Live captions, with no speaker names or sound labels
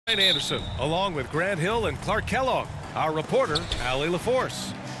Anderson, along with Grant Hill and Clark Kellogg. Our reporter, Allie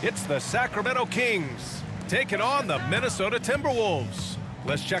LaForce. It's the Sacramento Kings taking on the Minnesota Timberwolves.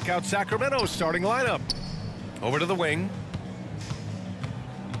 Let's check out Sacramento's starting lineup. Over to the wing.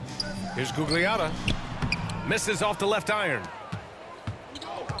 Here's Gugliotta. Misses off the left iron.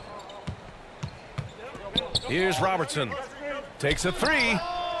 Here's Robertson. Takes a three.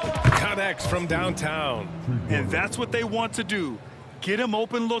 Connects from downtown. And that's what they want to do. Get him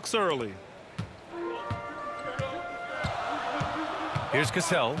open looks early. Here's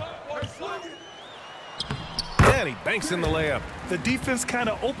Cassell. And he banks in the layup. The defense kind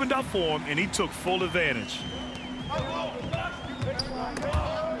of opened up for him, and he took full advantage.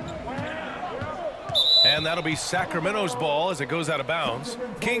 And that'll be Sacramento's ball as it goes out of bounds.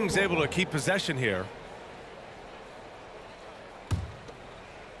 Kings able to keep possession here.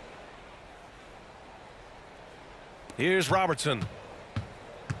 Here's Robertson.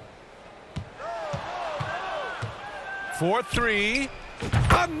 4-3.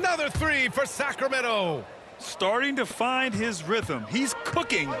 Another three for Sacramento. Starting to find his rhythm. He's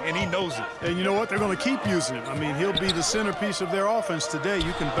cooking, and he knows it. And you know what? They're going to keep using him. I mean, he'll be the centerpiece of their offense today.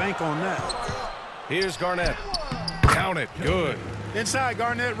 You can bank on that. Here's Garnett. Count it. Good. Inside,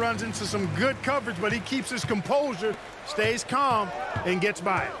 Garnett runs into some good coverage, but he keeps his composure, stays calm, and gets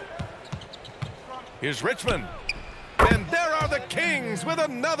by it. Here's Richmond. And there are the Kings with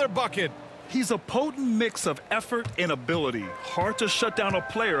another bucket. He's a potent mix of effort and ability. Hard to shut down a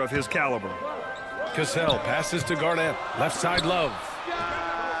player of his caliber. Cassell passes to Garnett. Left side, Love.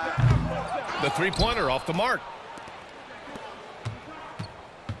 The three-pointer off the mark.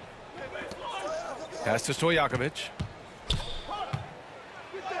 Pass to Stojakovic.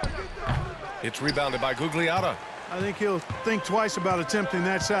 It's rebounded by Gugliotta. I think he'll think twice about attempting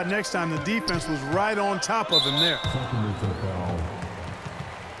that shot next time. The defense was right on top of him there. Foul.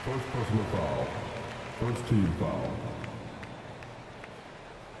 First personal foul. First team foul.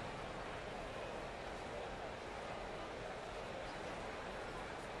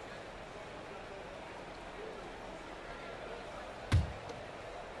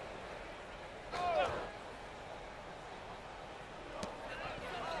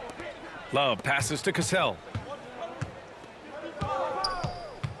 Love passes to Cassell.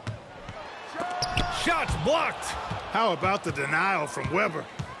 Shots blocked. How about the denial from Weber?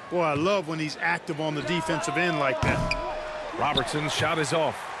 Boy, I love when he's active on the defensive end like that. Robertson's shot is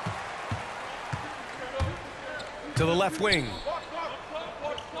off. To the left wing.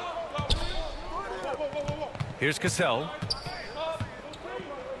 Here's Cassell.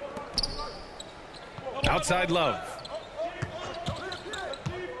 Outside, Love.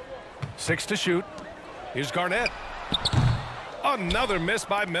 6 to shoot. Here's Garnett. Another miss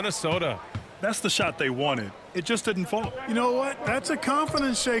by Minnesota. That's the shot they wanted. It just didn't fall. You know what? That's a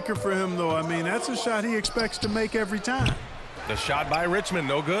confidence shaker for him, though. I mean, that's a shot he expects to make every time. The shot by Richmond,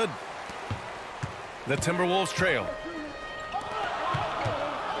 no good. The Timberwolves trail.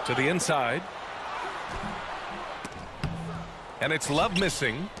 To the inside. And it's Love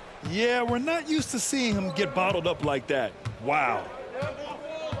missing. Yeah, we're not used to seeing him get bottled up like that. Wow.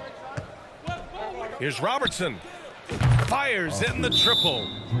 Here's Robertson. Fires in the triple.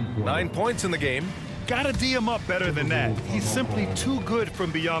 9 points in the game. Gotta D him up better than that. He's simply too good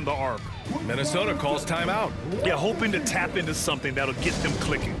from beyond the arc. Minnesota calls timeout. Yeah, hoping to tap into something that'll get them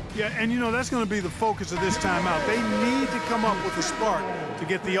clicking. Yeah, and you know, that's going to be the focus of this timeout. They need to come up with a spark to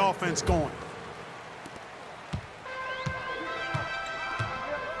get the offense going.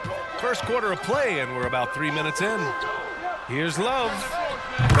 First quarter of play, and we're about 3 minutes in. Here's Love.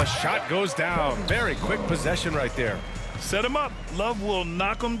 The shot goes down. Very quick possession right there. Set him up. Love will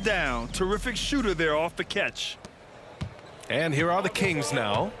knock him down. Terrific shooter there off the catch. And here are the Kings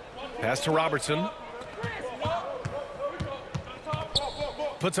now. Pass to Robertson.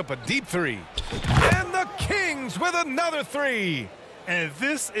 Puts up a deep three. And the Kings with another three. And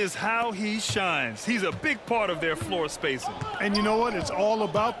this is how he shines. He's a big part of their floor spacing. And you know what? It's all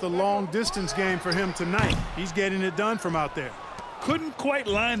about the long distance game for him tonight. He's getting it done from out there. Couldn't quite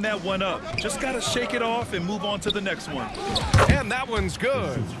line that one up. Just got to shake it off and move on to the next one. And that one's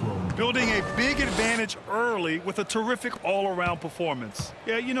good. Building a big advantage early with a terrific all-around performance.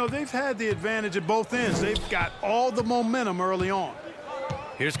 Yeah, you know, they've had the advantage at both ends. They've got all the momentum early on.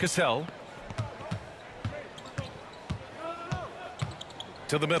 Here's Cassell.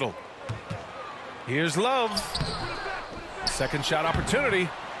 To the middle. Here's Love. Second shot opportunity.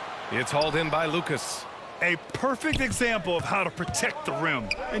 It's hauled in by Lucas. A perfect example of how to protect the rim.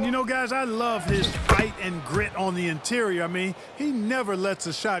 And you know, guys, I love his fight and grit on the interior. I mean, he never lets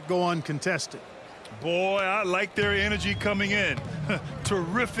a shot go uncontested. Boy, I like their energy coming in.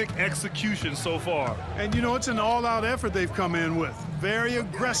 Terrific execution so far. And, you know, it's an all-out effort they've come in with. Very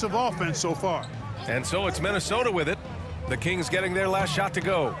aggressive offense so far. And so it's Minnesota with it. The Kings getting their last shot to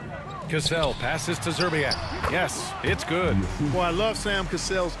go. Cassell passes to Zerbiak. Yes, it's good. Boy, I love Sam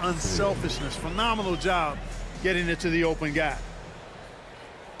Cassell's unselfishness. Phenomenal job getting it to the open guy.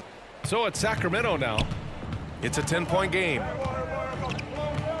 So it's Sacramento now. It's a 10-point game.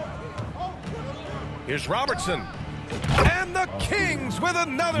 Here's Robertson. And the Kings with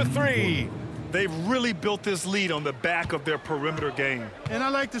another three. They've really built this lead on the back of their perimeter game. And I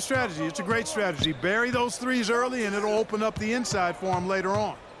like the strategy. It's a great strategy. Bury those threes early, and it'll open up the inside for them later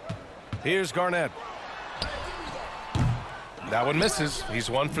on. Here's Garnett. That one misses. He's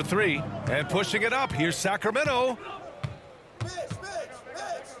 1 for 3. And pushing it up. Here's Sacramento.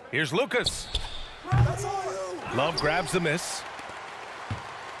 Here's Lucas. Love grabs the miss.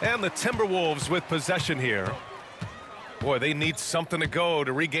 And the Timberwolves with possession here. Boy, they need something to go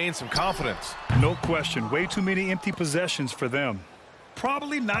to regain some confidence. No question. Way too many empty possessions for them.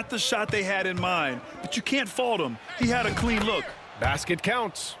 Probably not the shot they had in mind, but you can't fault him. He had a clean look. Basket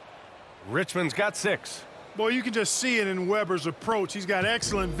counts. Richmond's got 6. Boy, you can just see it in Weber's approach. He's got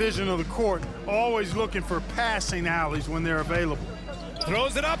excellent vision of the court, always looking for passing alleys when they're available.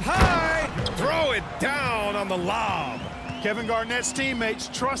 Throws it up high. Throw it down on the lob. Kevin Garnett's teammates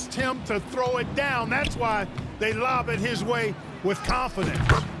trust him to throw it down. That's why they lob it his way with confidence.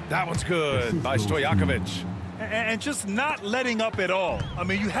 That one's good by Stojakovic. And just not letting up at all. I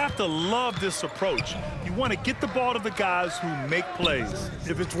mean, you have to love this approach. You want to get the ball to the guys who make plays.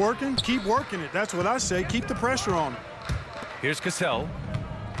 If it's working, keep working it. That's what I say. Keep the pressure on him. Here's Cassell.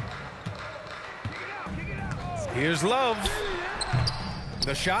 Here's Love.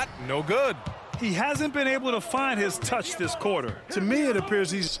 The shot, no good. He hasn't been able to find his touch this quarter. To me, it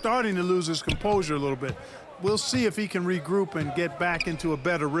appears he's starting to lose his composure a little bit. We'll see if he can regroup and get back into a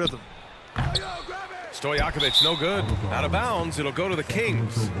better rhythm. Stojakovic, no good. Out of bounds, it'll go to the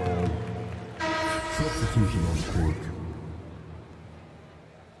Kings. Substitution on the court.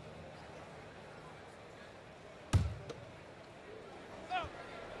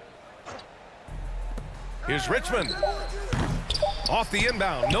 Here's Richmond. Off the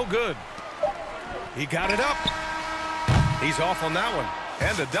inbound, no good. He got it up. He's off on that one.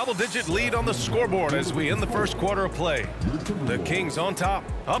 And a double-digit lead on the scoreboard as we end the first quarter of play. The Kings on top,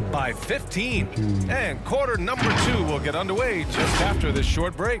 up by 15. And quarter number 2 will get underway just after this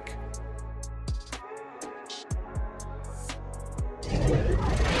short break.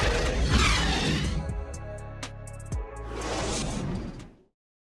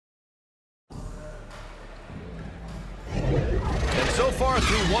 And so far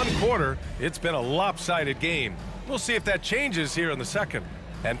through one quarter, it's been a lopsided game. We'll see if that changes here in the second.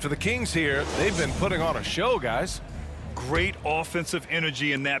 And for the Kings here, they've been putting on a show, guys. Great offensive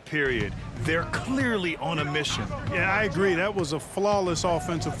energy in that period. They're clearly on a mission. Yeah, I agree. That was a flawless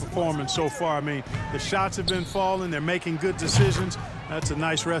offensive performance so far. I mean, the shots have been falling. They're making good decisions. That's a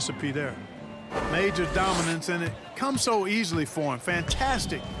nice recipe there. Major dominance, and it comes so easily for him.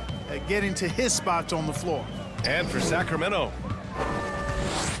 Fantastic at getting to his spots on the floor. And for Sacramento.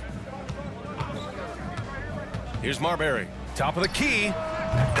 Here's Marbury, top of the key,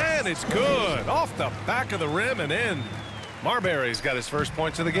 and it's good. Off the back of the rim and in. Marbury's got his first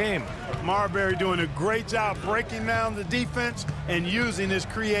points of the game. Marbury doing a great job breaking down the defense and using his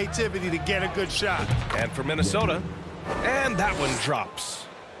creativity to get a good shot. And for Minnesota, and that one drops.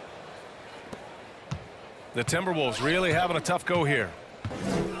 The Timberwolves really having a tough go here.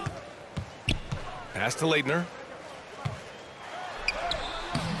 Pass to Leitner.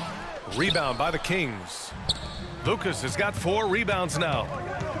 Rebound by the Kings. Lucas has got 4 rebounds now.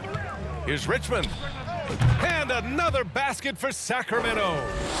 Here's Richmond. And another basket for Sacramento.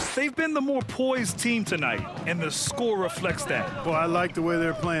 They've been the more poised team tonight, and the score reflects that. Boy, I like the way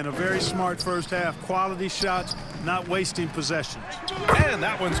they're playing. A very smart first half. Quality shots, not wasting possessions. And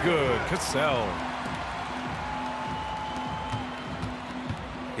that one's good. Cassell.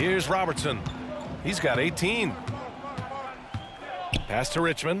 Here's Robertson. He's got 18. Pass to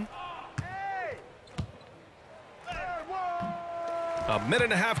Richmond. A minute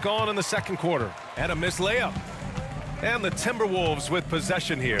and a half gone in the second quarter. And a missed layup. And the Timberwolves with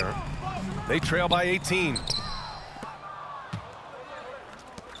possession here. They trail by 18.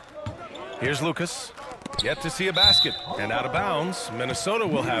 Here's Lucas. Yet to see a basket. And out of bounds. Minnesota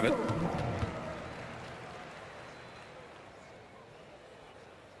will have it.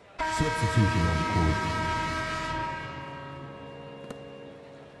 Substitution on the court.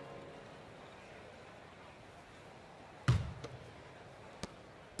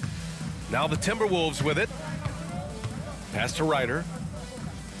 Now the Timberwolves with it. Pass to Ryder.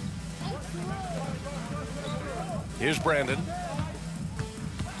 Here's Brandon.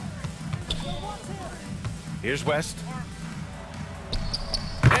 Here's West.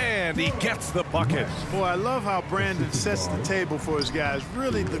 And he gets the bucket. Boy, I love how Brandon sets the table for his guys.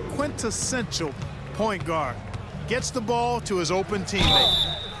 Really the quintessential point guard. Gets the ball to his open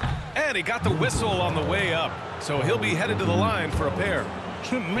teammate. And he got the whistle on the way up. So he'll be headed to the line for a pair.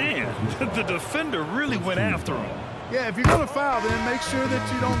 Man, the defender really went after him. Yeah, if you're going to foul, then make sure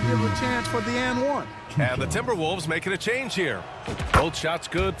that you don't give a chance for the and one. And the Timberwolves making a change here. Both shots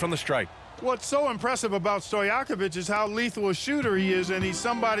good from the strike. What's so impressive about Stojakovic is how lethal a shooter he is, and he's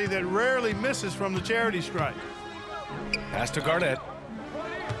somebody that rarely misses from the charity stripe. Pass to Garnett.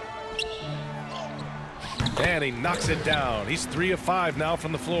 And he knocks it down. He's 3 of 5 now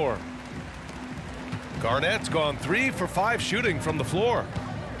from the floor. Garnett's gone 3 for 5 shooting from the floor.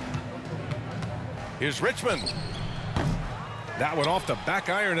 Here's Richmond. That one off the back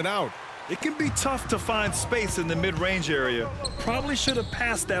iron and out. It can be tough to find space in the mid-range area. Probably should have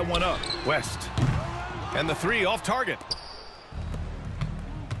passed that one up. West. And the 3 off target.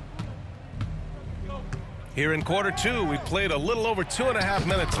 Here in quarter 2, we've played a little over 2.5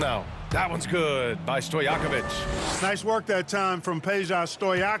 minutes now. That one's good by Stojakovic. Nice work that time from Peja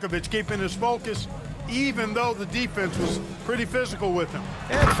Stojakovic, keeping his focus, even though the defense was pretty physical with him.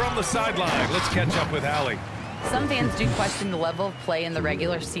 And from the sideline, let's catch up with Allie. Some fans do question the level of play in the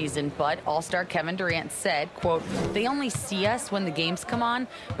regular season, but All-Star Kevin Durant said, quote, "They only see us when the games come on,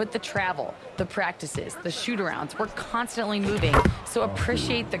 but the travel, the practices, the shoot-arounds, we're constantly moving, so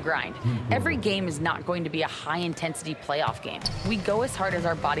appreciate the grind. Every game is not going to be a high-intensity playoff game. We go as hard as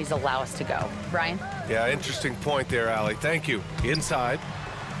our bodies allow us to go." Brian? Yeah, interesting point there, Allie. Thank you. Inside.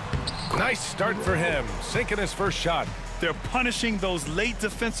 Nice start for him, sinking his first shot. They're punishing those late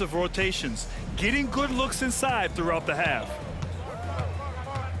defensive rotations, getting good looks inside throughout the half.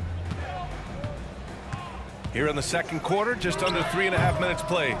 Here in the second quarter, just under 3.5 minutes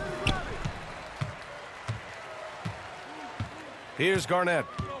played. Here's Garnett.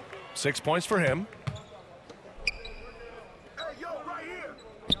 6 points for him.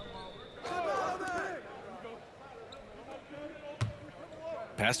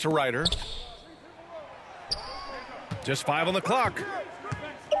 Pass to Ryder. Just 5 on the clock.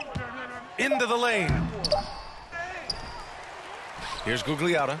 Into the lane. Here's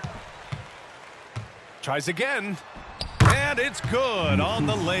Gugliotta. Tries again. And it's good on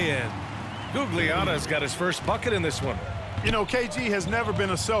the lay-in. Gugliotta's got his first bucket in this one. You know, KG has never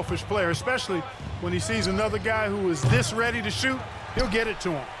been a selfish player, especially when he sees another guy who is this ready to shoot. He'll get it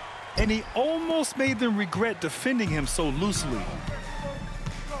to him. And he almost made them regret defending him so loosely.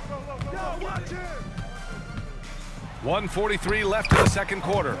 1:43 left in the second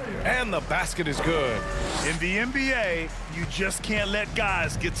quarter, and the basket is good. In the NBA, you just can't let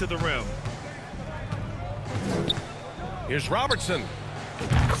guys get to the rim. Here's Robertson.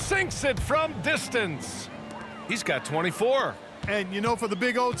 Sinks it from distance. He's got 24. And, you know, for the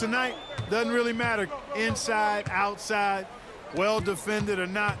Big O tonight, doesn't really matter inside, outside, well defended or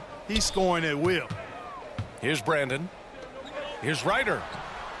not. He's scoring at will. Here's Brandon. Here's Ryder.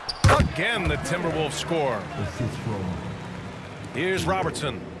 Again, the Timberwolves score. Here's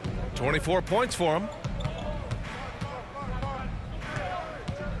Robertson. 24 points for him.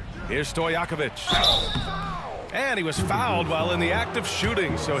 Here's Stojakovic. And he was fouled while in the act of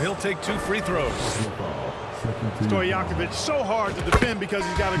shooting, so he'll take 2 free throws. Stojakovic so hard to defend because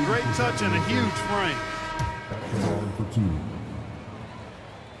he's got a great touch and a huge frame.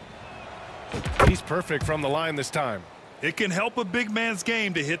 He's perfect from the line this time. It can help a big man's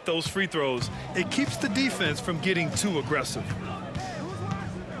game to hit those free throws. It keeps the defense from getting too aggressive.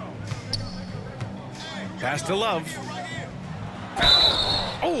 Pass to Love.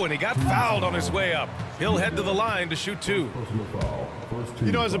 Oh, and he got fouled on his way up. He'll head to the line to shoot 2.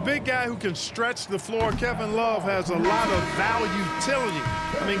 You know, as a big guy who can stretch the floor, Kevin Love has a lot of utility.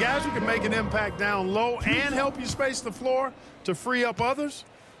 I mean, guys who can make an impact down low and help you space the floor to free up others,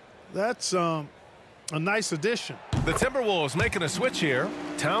 that's a nice addition. The Timberwolves making a switch here.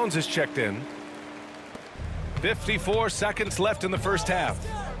 Towns is checked in. 54 seconds left in the first half.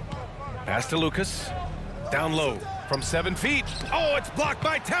 Pass to Lucas. Down low from 7 feet. Oh, it's blocked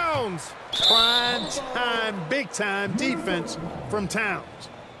by Towns. Prime time, big time defense from Towns.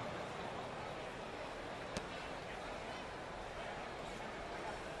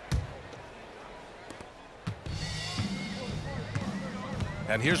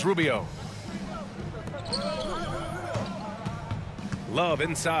 And here's Rubio. Love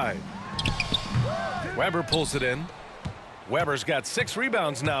inside. Weber pulls it in. Weber's got 6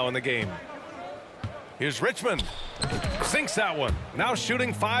 rebounds now in the game. Here's Richmond. Sinks that one. Now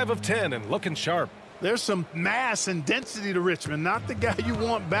shooting 5 of 10 and looking sharp. There's some mass and density to Richmond, not the guy you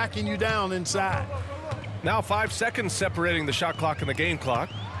want backing you down inside. Now 5 seconds separating the shot clock and the game clock.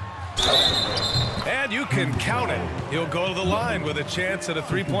 And you can count it. He'll go to the line with a chance at a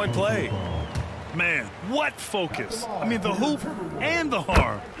 3-point play. Man, what focus. I mean, the hoop and the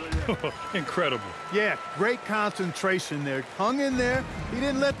harm. Incredible. Yeah, great concentration there. Hung in there. He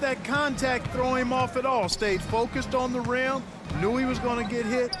didn't let that contact throw him off at all. Stayed focused on the rim, knew he was going to get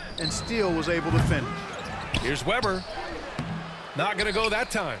hit, and still was able to finish. Here's Weber. Not going to go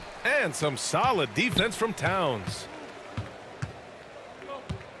that time. And some solid defense from Towns.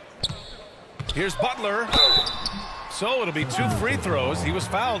 Here's Butler. So it'll be 2 free throws. He was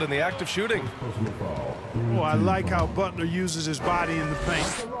fouled in the act of shooting. Oh, I like how Butler uses his body in the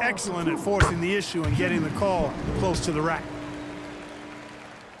paint. Excellent at forcing the issue and getting the call close to the rack.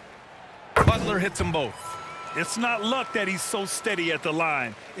 Butler hits them both. It's not luck that he's so steady at the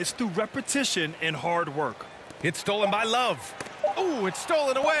line. It's through repetition and hard work. It's stolen by Love. Oh, it's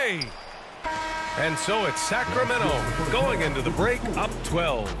stolen away. And so it's Sacramento going into the break up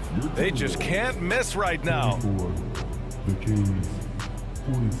 12. They just can't miss right now. The Kings,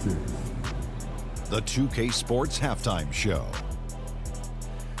 46. The 2K Sports Halftime Show.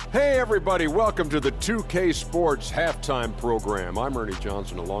 Hey everybody, welcome to the 2K Sports Halftime Program. I'm Ernie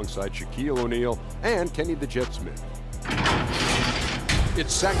Johnson alongside Shaquille O'Neal and Kenny the Jet Smith.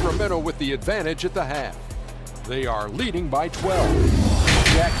 It's Sacramento with the advantage at the half. They are leading by 12.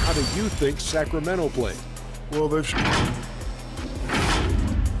 Jack, how do you think Sacramento played? Well, they've...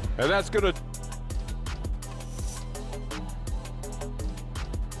 And that's going to...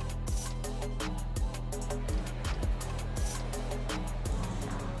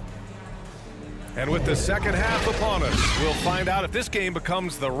 And with the second half upon us, we'll find out if this game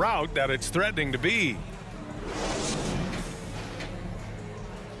becomes the rout that it's threatening to be.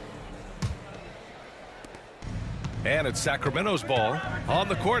 And it's Sacramento's ball. On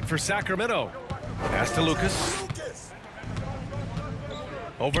the court for Sacramento. Pass to Lucas.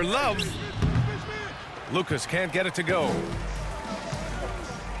 Over Love. Lucas can't get it to go.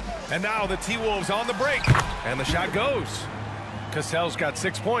 And now the T-Wolves on the break. And the shot goes. Cassell's got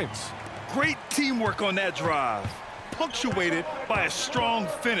 6 points. Great teamwork on that drive, punctuated by a strong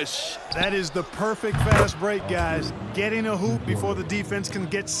finish. That is the perfect fast break, guys. Getting a hoop before the defense can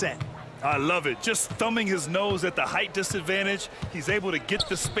get set. I love it. Just thumbing his nose at the height disadvantage, he's able to get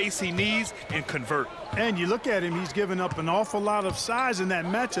the space he needs and convert. And you look at him, he's given up an awful lot of size in that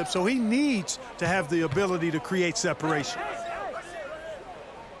matchup, so he needs to have the ability to create separation.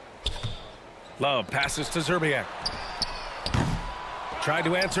 Love passes to Zerbiak. Tried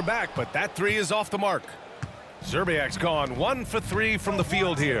to answer back, but that 3 is off the mark. Zerbiak's gone 1 for 3 from the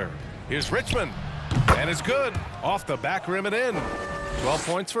field here. Here's Richmond. And it's good. Off the back rim and in. 12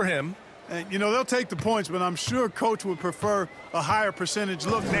 points for him. And, you know, they'll take the points, but I'm sure Coach would prefer a higher percentage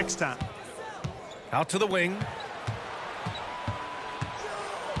look next time. Out to the wing.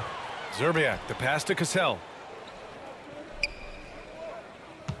 Zerbiak, the pass to Cassell.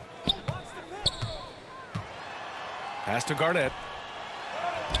 Pass to Garnett.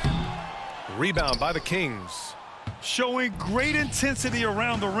 Rebound by the Kings. Showing great intensity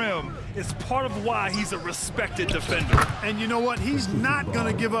around the rim is part of why he's a respected defender. And you know what? He's not going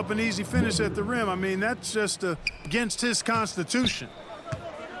to give up an easy finish at the rim. I mean, that's just against his constitution.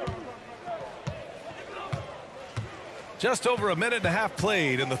 Just over a minute and a half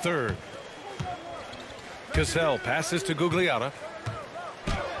played in the third. Cassell passes to Gugliotta.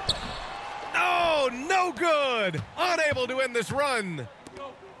 Oh, no good! Unable to end this run.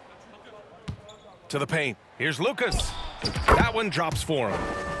 To the paint. Here's Lucas. That one drops for him.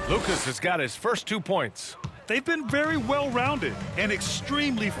 Lucas has got his first 2 points. They've been very well-rounded and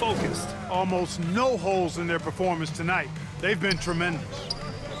extremely focused. Almost no holes in their performance tonight. They've been tremendous.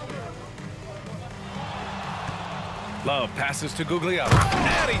 Love passes to Gugliotta.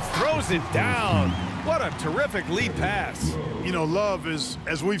 And he throws it down. What a terrific lead pass. You know, Love is,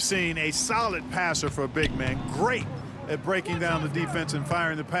 as we've seen, a solid passer for a big man. Great at breaking down the defense and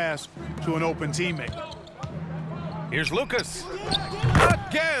firing the pass to an open teammate. Here's Lucas.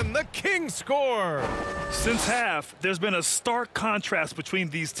 Again, the Kings score. Since half, there's been a stark contrast between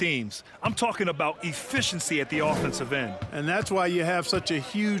these teams. I'm talking about efficiency at the offensive end. And that's why you have such a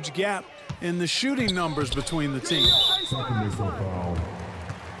huge gap in the shooting numbers between the teams. Second missile foul.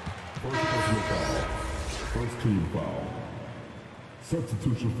 First personal foul. First team foul.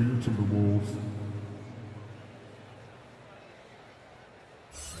 Substitution for your Timberwolves.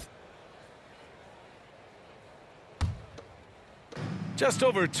 Just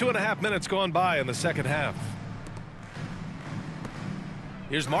over 2.5 minutes gone by in the second half.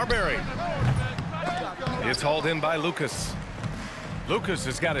 Here's Marbury. It's hauled in by Lucas. Lucas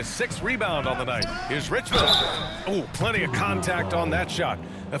has got his 6th rebound on the night. Here's Richmond. Oh, plenty of contact on that shot.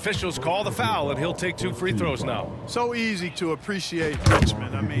 Officials call the foul, and he'll take 2 free throws now. So easy to appreciate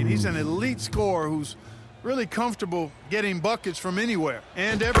Richmond. I mean, he's an elite scorer who's really comfortable getting buckets from anywhere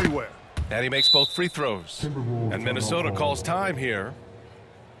and everywhere. And he makes both free throws. And Minnesota calls time here.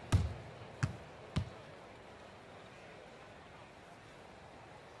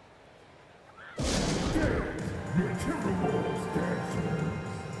 Your Timberwolves dancers.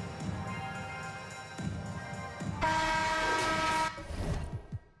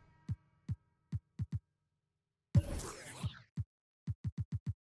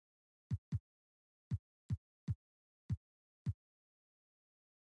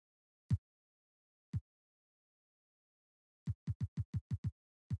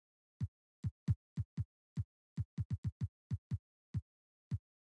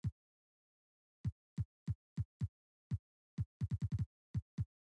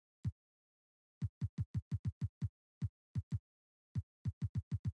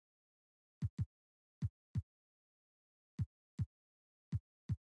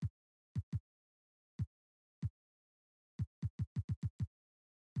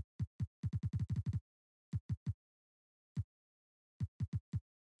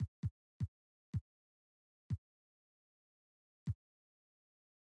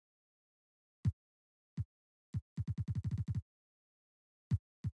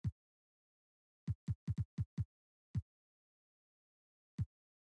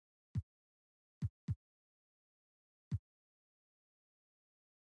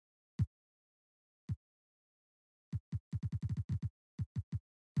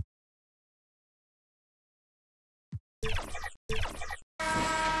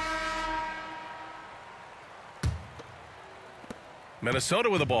 Minnesota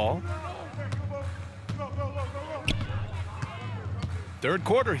with the ball. Third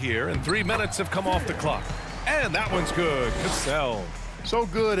quarter here, and 3 minutes have come off the clock. And that one's good. Cassell. So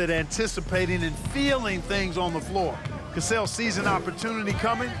good at anticipating and feeling things on the floor. Cassell sees an opportunity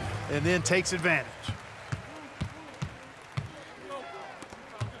coming and then takes advantage.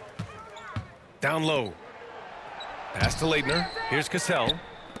 Down low. Pass to Leitner. Here's Cassell.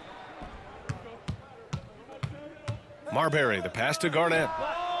 Marbury, the pass to Garnett.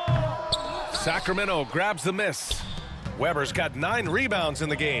 Sacramento grabs the miss. Weber's got 9 rebounds in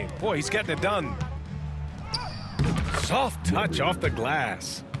the game. Boy, he's getting it done. Soft touch off the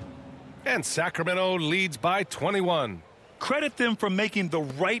glass. And Sacramento leads by 21. Credit them for making the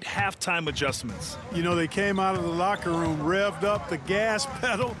right halftime adjustments. You know, they came out of the locker room, revved up the gas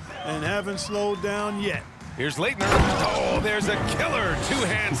pedal, and haven't slowed down yet. Here's Leitner. Oh, there's a killer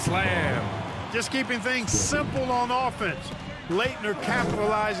 2-hand slam. Just keeping things simple on offense. Leitner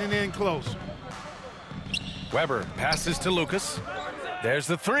capitalizing in close. Weber passes to Lucas. There's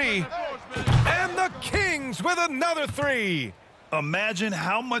the 3. And the Kings with another 3. Imagine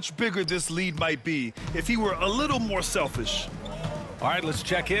how much bigger this lead might be if he were a little more selfish. All right, let's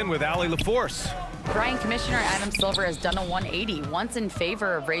check in with Allie LaForce. Brian Commissioner Adam Silver has done a 180. Once in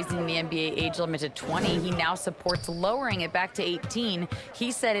favor of raising the NBA age limit to 20, he now supports lowering it back to 18.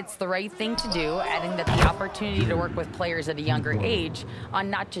 He said it's the right thing to do, adding that the opportunity to work with players at a younger age on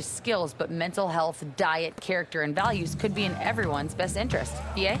not just skills, but mental health, diet, character, and values could be in everyone's best interest.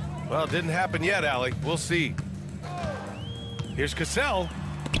 BA? Well, it didn't happen yet, Allie. We'll see. Here's Cassell.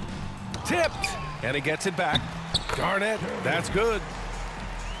 Tipped. And he gets it back. Garnett, that's good.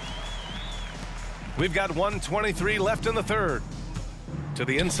 We've got 1:23 left in the third. To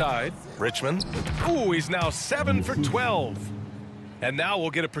the inside, Richmond. Ooh, he's now 7 for 12. And now we'll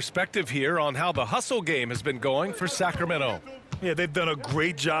get a perspective here on how the hustle game has been going for Sacramento. Yeah, they've done a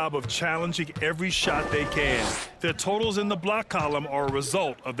great job of challenging every shot they can. Their totals in the block column are a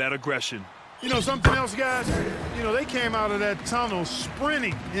result of that aggression. You know something else, guys? You know, they came out of that tunnel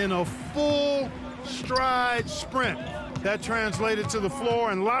sprinting in a full stride sprint. That translated to the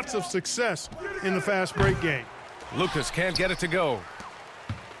floor and lots of success in the fast break game. Lucas can't get it to go.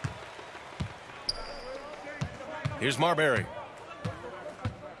 Here's Marbury.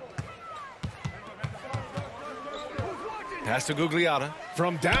 Pass to Gugliotta.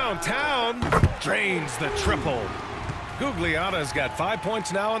 From downtown, drains the triple. Gugliotta's got 5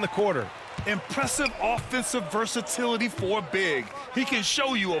 points now in the quarter. Impressive offensive versatility for a big. He can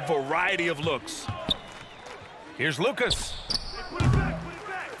show you a variety of looks. Here's Lucas.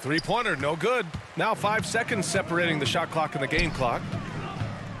 Three-pointer, no good. Now 5 seconds separating the shot clock and the game clock.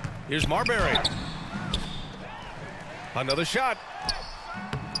 Here's Marbury. Another shot.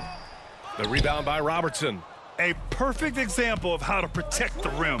 The rebound by Robertson. A perfect example of how to protect the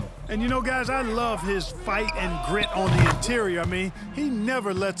rim. And you know, guys, I love his fight and grit on the interior. I mean, he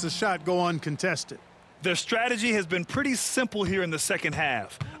never lets a shot go uncontested. Their strategy has been pretty simple here in the second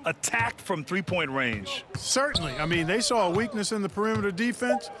half. Attack from three-point range. Certainly. I mean, they saw a weakness in the perimeter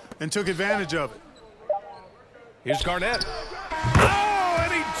defense and took advantage of it. Here's Garnett. Oh,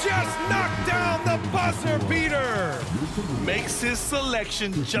 and he just knocked down the buzzer beater. Makes his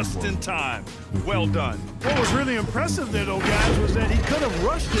selection just in time. Well done. What was really impressive there, though, guys, was that he could have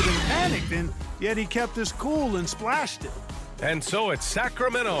rushed it and panicked, and yet he kept his cool and splashed it. And so it's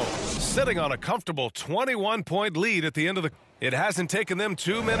Sacramento sitting on a comfortable 21-point lead at the end of the... It hasn't taken them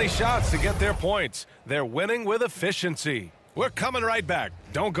too many shots to get their points. They're winning with efficiency. We're coming right back.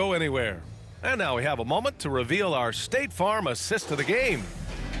 Don't go anywhere. And now we have a moment to reveal our State Farm assist of the game.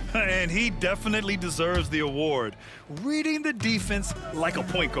 And he definitely deserves the award. Reading the defense like a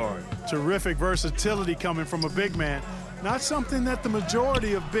point guard. Terrific versatility coming from a big man. Not something that the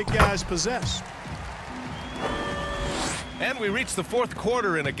majority of big guys possess. And we reach the fourth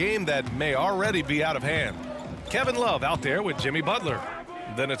quarter in a game that may already be out of hand. Kevin Love out there with Jimmy Butler.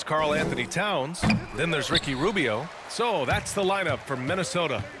 Then it's Karl Anthony Towns. Then there's Ricky Rubio. So that's the lineup for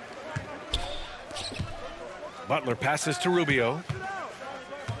Minnesota. Butler passes to Rubio.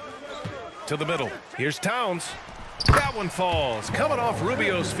 To the middle. Here's Towns. That one falls. Coming off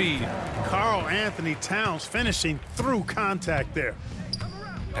Rubio's feed. Karl Anthony Towns finishing through contact there.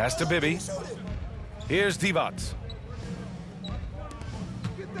 Pass to Bibby. Here's Divac.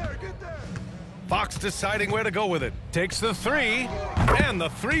 Fox deciding where to go with it. Takes the three, and the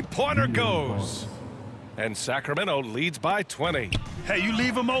three-pointer goes. And Sacramento leads by 20. Hey, you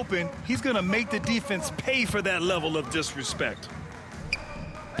leave him open, he's going to make the defense pay for that level of disrespect.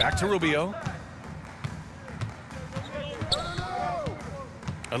 Back to Rubio.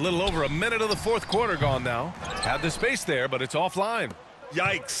 A little over a minute of the fourth quarter gone now. Had the space there, but it's offline.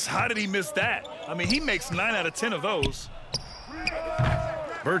 Yikes, how did he miss that? I mean, he makes 9 out of 10 of those.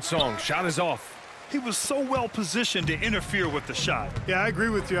 Birdsong, shot is off. He was so well positioned to interfere with the shot. Yeah, I agree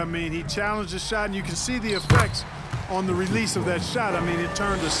with you. I mean, he challenged the shot, and you can see the effects on the release of that shot. I mean, it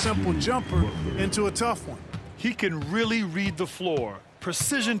turned a simple jumper into a tough one. He can really read the floor.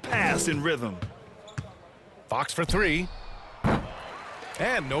 Precision pass in rhythm. Fox for three.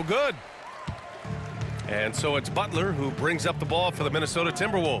 And no good. And so it's Butler who brings up the ball for the Minnesota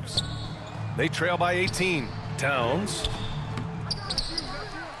Timberwolves. They trail by 18. Towns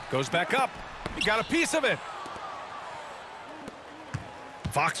goes back up. He got a piece of it.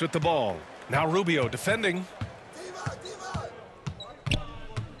 Fox with the ball. Now Rubio defending.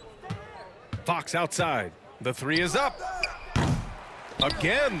 Fox outside. The three is up.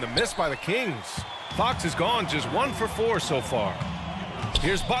 Again, the miss by the Kings. Fox has gone just 1 for 4 so far.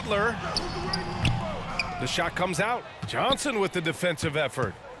 Here's Butler. The shot comes out. Johnson with the defensive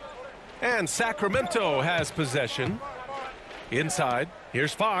effort. And Sacramento has possession. Inside,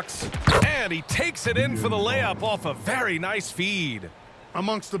 here's Fox. And he takes it in for the layup off a very nice feed.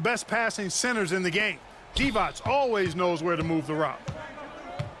 Amongst the best passing centers in the game, Divac always knows where to move the rock.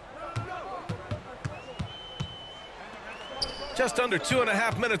 Just under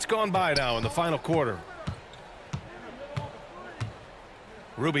 2.5 minutes gone by now in the final quarter.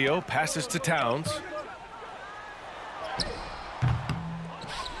 Rubio passes to Towns.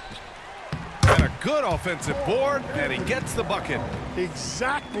 And a good offensive board, and he gets the bucket.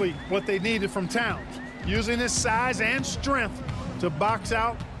 Exactly what they needed from Towns, using his size and strength to box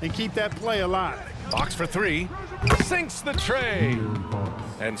out and keep that play alive. Fox for three, sinks the tray,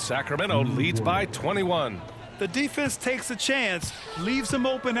 and Sacramento leads by 21. The defense takes a chance, leaves him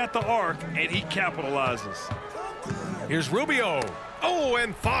open at the arc, and he capitalizes. Here's Rubio. Oh,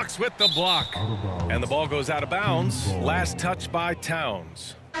 and Fox with the block. And the ball goes out of bounds. Last touch by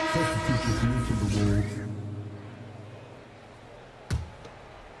Towns.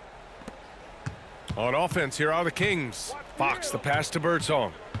 On offense, here are the Kings. Fox, the pass to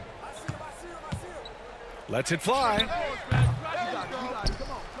Birdsong. Lets it fly.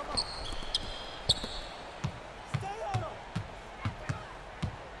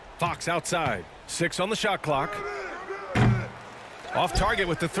 Fox outside. 6 on the shot clock. Off target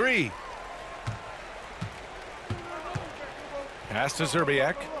with the three. Pass to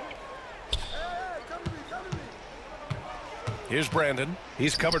Zerbiak. Here's Brandon.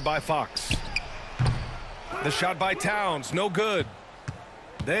 He's covered by Fox. The shot by Towns, no good.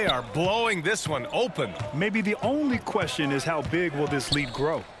 They are blowing this one open. Maybe the only question is how big will this lead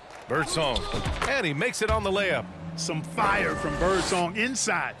grow? Birdsong, and he makes it on the layup. Some fire from Birdsong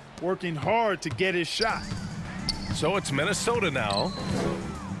inside, working hard to get his shot. So it's Minnesota now.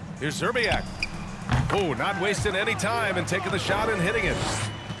 Here's Zerbiak. Oh, not wasting any time and taking the shot and hitting it.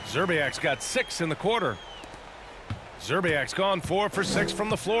 Zerbiak's got 6 in the quarter. Zerbiak's gone 4 for 6 from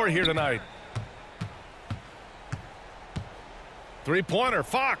the floor here tonight. Three-pointer,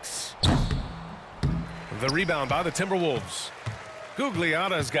 Fox. The rebound by the Timberwolves.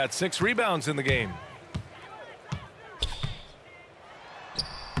 Gugliotta's got 6 rebounds in the game.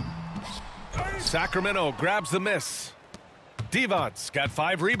 Sacramento grabs the miss. Divot's got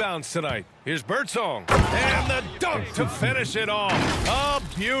 5 rebounds tonight. Here's Birdsong. And the dunk to finish it off. A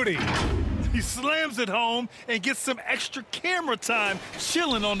beauty. He slams it home and gets some extra camera time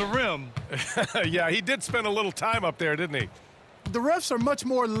chilling on the rim. Yeah, he did spend a little time up there, didn't he? The refs are much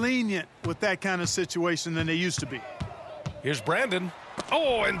more lenient with that kind of situation than they used to be. Here's Brandon.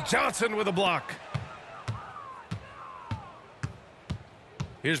 Oh, and Johnson with a block.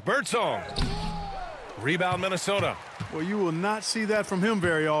 Here's Birdsong. Rebound, Minnesota. Well, you will not see that from him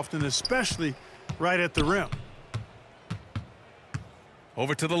very often, especially right at the rim.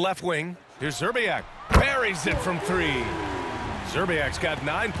 Over to the left wing. Here's Zerbiak. Buries it from 3. Zerbiak's got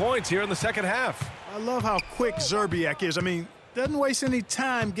 9 points here in the second half. I love how quick Zerbiak is. I mean, doesn't waste any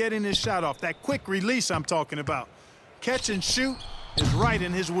time getting his shot off. That quick release I'm talking about. Catch and shoot is right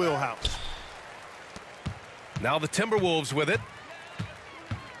in his wheelhouse. Now the Timberwolves with it.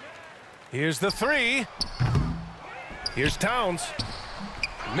 Here's the 3. Here's Towns.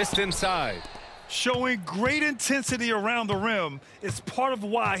 Missed inside. Showing great intensity around the rim is part of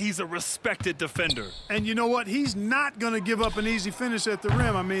why he's a respected defender. And you know what? He's not going to give up an easy finish at the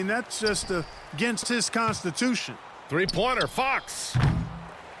rim. I mean, that's just against his constitution. Three-pointer, Fox.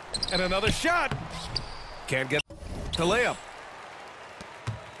 And another shot. Can't get the layup.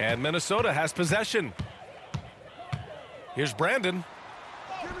 And Minnesota has possession. Here's Brandon.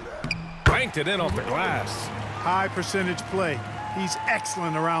 Banked it in off the glass. High percentage play. He's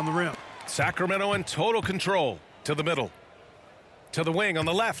excellent around the rim. Sacramento in total control. To the middle. To the wing on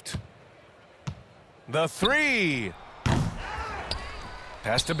the left. The 3.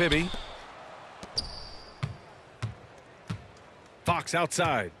 Pass to Bibby. Fox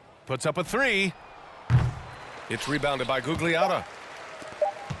outside. Puts up a 3. It's rebounded by Gugliotta.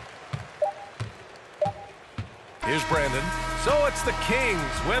 Here's Brandon. So it's the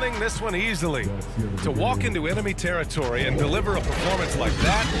Kings winning this one easily. To walk into enemy territory and deliver a performance like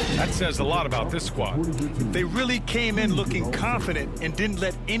that says a lot about this squad. They really came in looking confident and didn't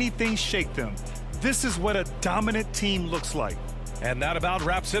let anything shake them. This is what a dominant team looks like. And that about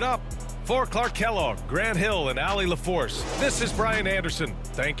wraps it up. For Clark Kellogg, Grant Hill, and Allie LaForce, this is Brian Anderson.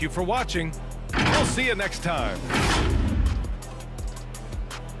 Thank you for watching. We'll see you next time.